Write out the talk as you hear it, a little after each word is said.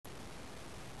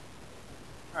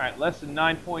Alright, lesson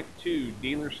 9.2,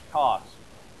 dealer's cost.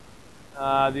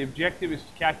 The objective is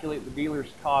to calculate the dealer's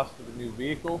cost of a new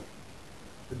vehicle.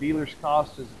 The dealer's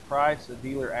cost is a price a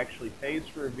dealer actually pays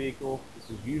for a vehicle. This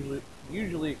is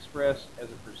usually expressed as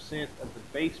a percent of the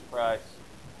base price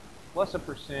plus a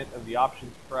percent of the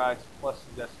options price plus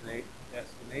the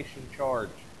destination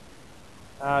charge.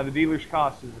 The dealer's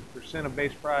cost is a percent of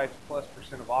base price plus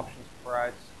percent of options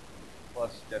price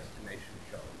plus destination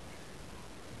charge.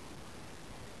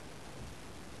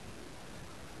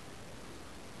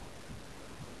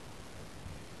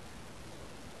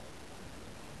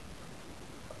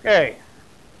 Okay,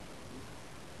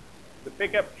 the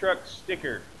pickup truck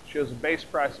sticker shows a base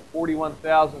price of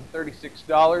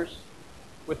 $41,036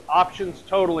 with options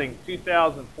totaling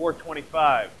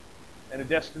 $2,425 and a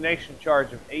destination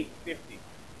charge of $850.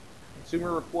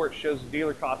 Consumer Report shows a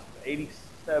dealer cost of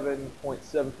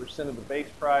 87.7% of the base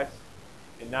price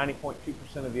and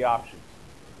 90.2% of the options.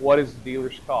 What is the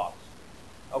dealer's cost?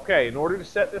 Okay, in order to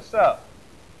set this up,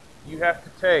 you have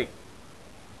to take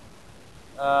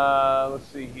let's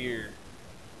see here,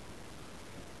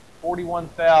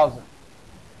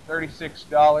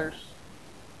 $41,036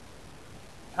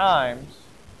 times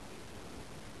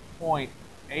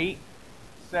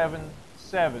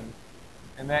 0.877,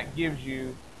 and that gives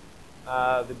you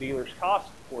the dealer's cost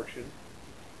portion.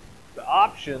 The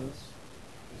options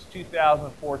is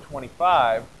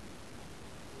 $2,425. You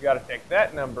got to take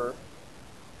that number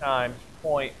times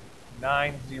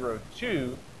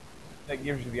 0.902. That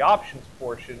gives you the options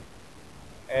portion,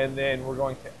 and then we're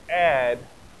going to add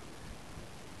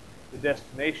the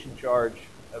destination charge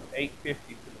of $850 to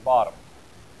the bottom.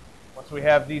 Once we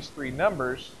have these three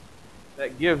numbers,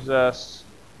 that gives us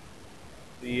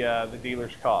the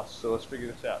dealer's cost. So let's figure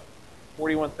this out.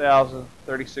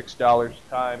 $41,036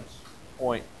 times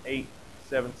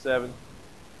 0.877,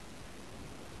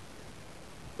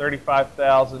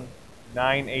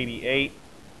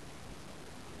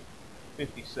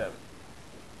 $35,988.57.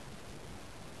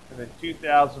 And then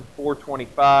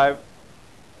 2,425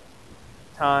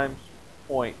 times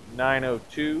 0.902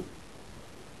 is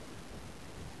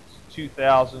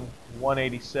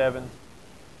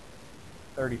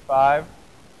 2,187.35.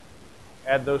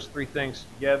 Add those three things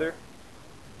together.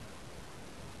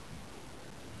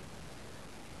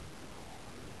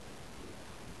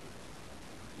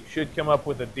 You should come up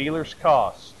with a dealer's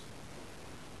cost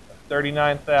of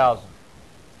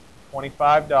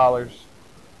 $39,025.92.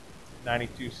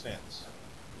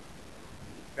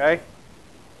 Okay?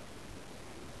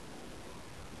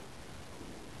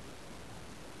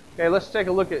 Okay, let's take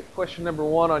a look at question number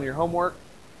 1 on your homework.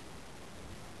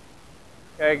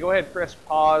 Okay, go ahead and press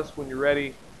pause when you're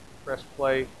ready. Press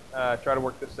play. Try to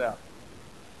work this out.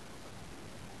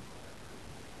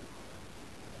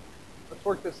 Let's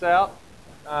work this out.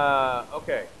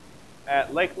 Okay.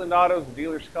 At Lakeland Auto, the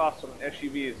dealer's cost on an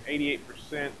SUV is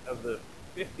 88% of the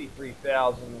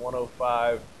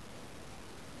 $53,105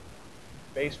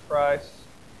 base price.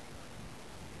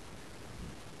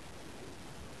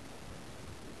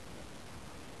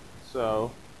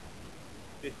 So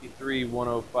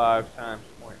 53,105 times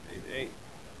 0.88,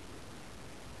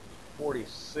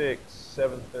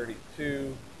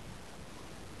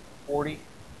 46,732.40,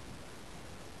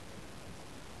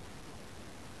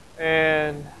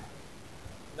 and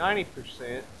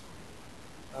 90%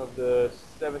 of the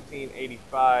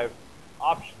 $1,785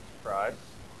 options price,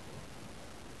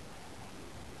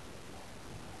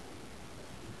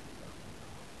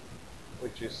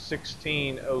 which is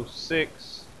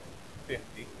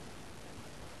 $1,606.50.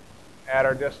 Add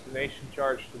our destination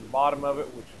charge to the bottom of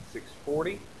it, which is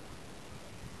 $640.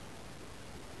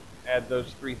 Add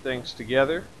those three things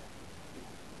together.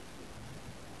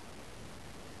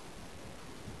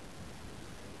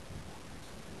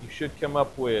 You should come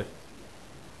up with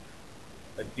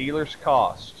a dealer's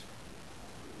cost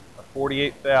of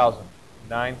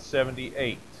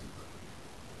 $48,978.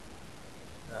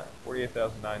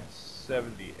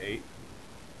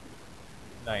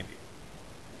 $48,978.90.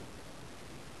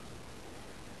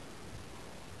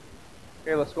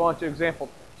 Okay, let's go on to example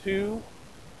 2.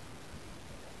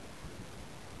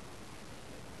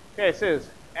 Okay, it says,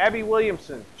 Abby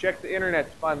Williamson checked the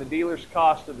internet to find the dealer's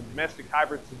cost of the domestic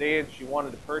hybrid sedan she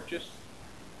wanted to purchase.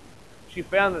 She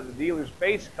found that the dealer's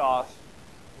base cost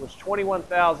was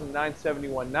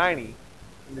 $21,971.90,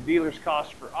 and the dealer's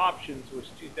cost for options was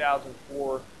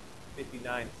 $2,459.60.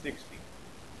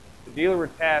 The dealer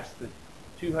would pass the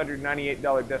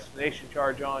 $298 destination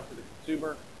charge on to the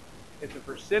consumer. If the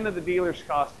percent of the dealer's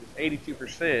cost is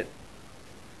 82%,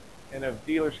 and of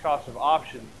dealer's cost of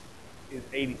options is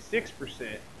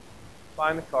 86%,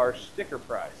 find the car's sticker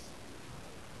price.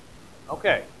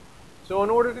 Okay, so in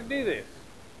order to do this,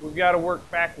 we've got to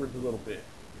work backwards a little bit.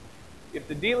 If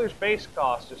the dealer's base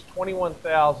cost is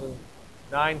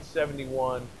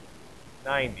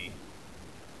 $21,971.90,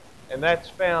 and that's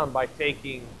found by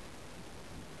taking,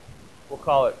 we'll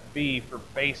call it B for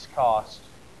base cost,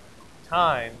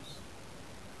 times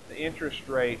the interest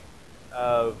rate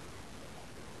of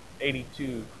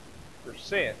 82%.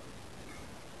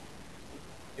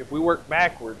 If we work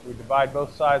backwards, we divide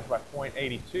both sides by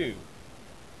 0.82.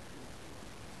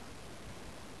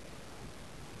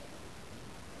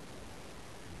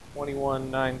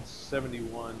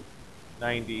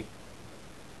 $21,971.90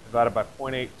 divided by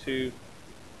 0.82.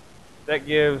 That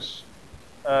gives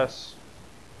us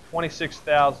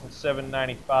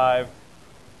 $26,795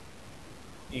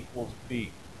 equals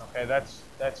B. Okay, that's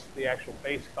the actual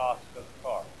base cost of the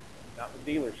car, not the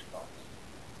dealer's cost.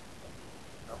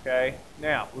 Okay,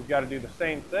 now we've got to do the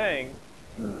same thing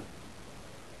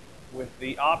with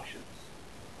the options.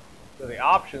 So the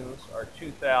options are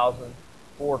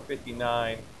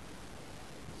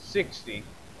 $2,459.60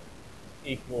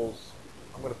 equals,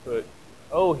 I'm going to put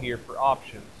O here for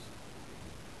options,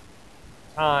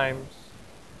 times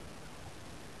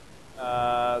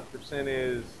percent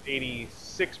is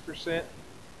 86%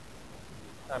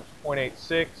 times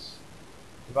 0.86.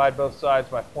 Divide both sides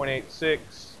by 0.86.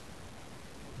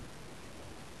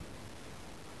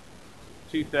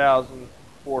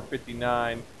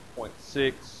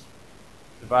 2,459.6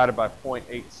 divided by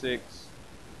 0.86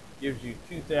 gives you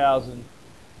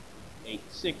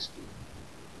 2,860.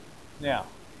 Now,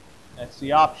 that's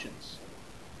the options.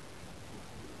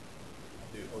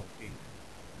 I'll do OP.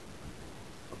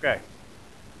 Okay.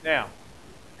 Now,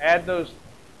 add those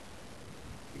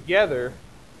together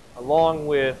along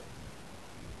with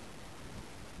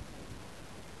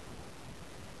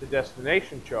the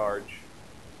destination charge,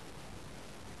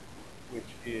 which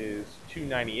is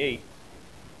 $298,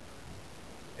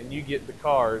 and you get the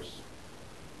car's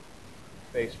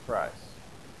base price.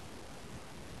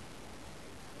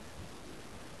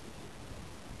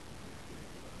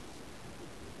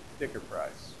 Sticker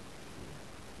price.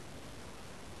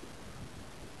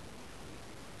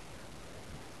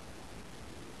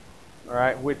 All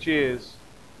right, which is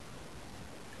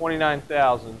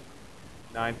 $29,953.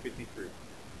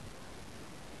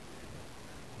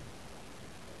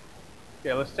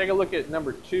 Okay, let's take a look at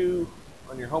number 2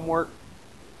 on your homework.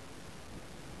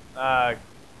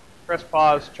 Press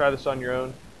pause, try this on your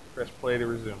own. Press play to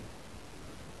resume.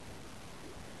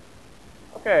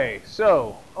 Okay,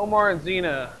 so Omar and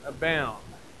Zena Abound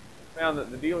found that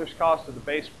the dealer's cost of the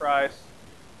base price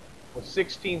was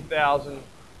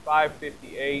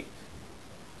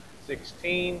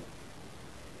 $16,558.16.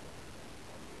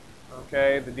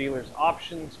 Okay, the dealer's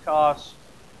options cost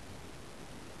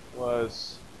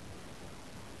was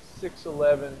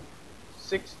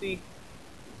 $611.60.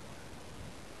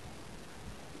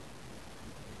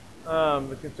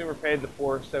 The consumer paid the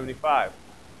 $475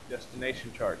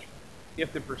 destination charge.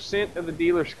 If the percent of the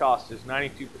dealer's cost is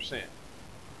 92%,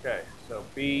 okay, so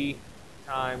B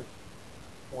times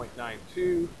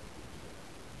 0.92,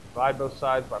 divide both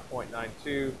sides by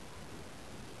 0.92,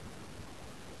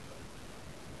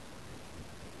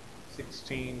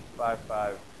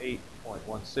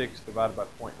 16,558.16 divided by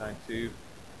 0.92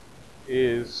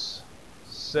 is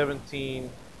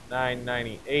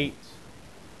 17,998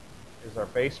 is our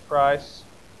base price.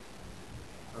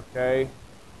 Okay,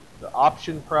 the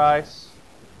option price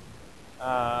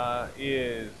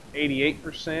is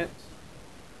 88%.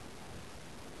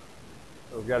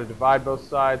 So we've got to divide both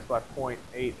sides by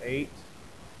 0.88.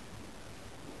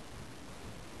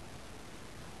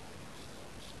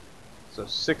 So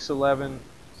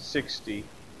 611.60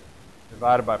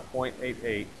 divided by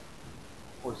 0.88. Of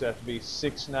course, that has to be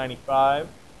 695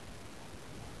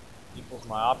 equals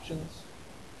my options.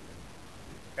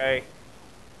 Okay.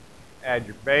 Add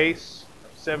your base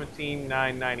of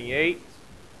 17,998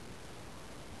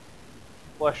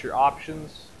 plus your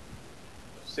options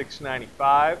of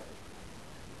 695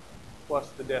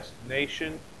 plus the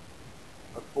destination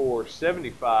of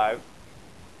 475.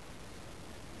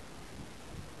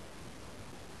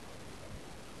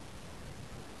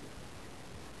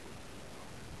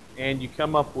 And you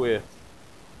come up with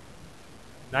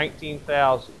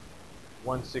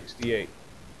 $19,168.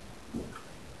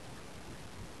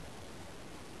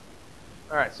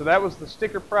 All right, so that was the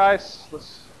sticker price.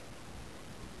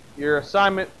 Your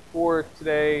assignment for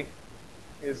today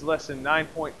is lesson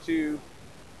 9.2,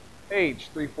 page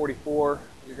 344.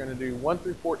 You're going to do 1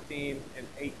 through 14 and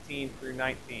 18 through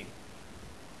 19.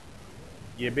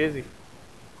 Get busy.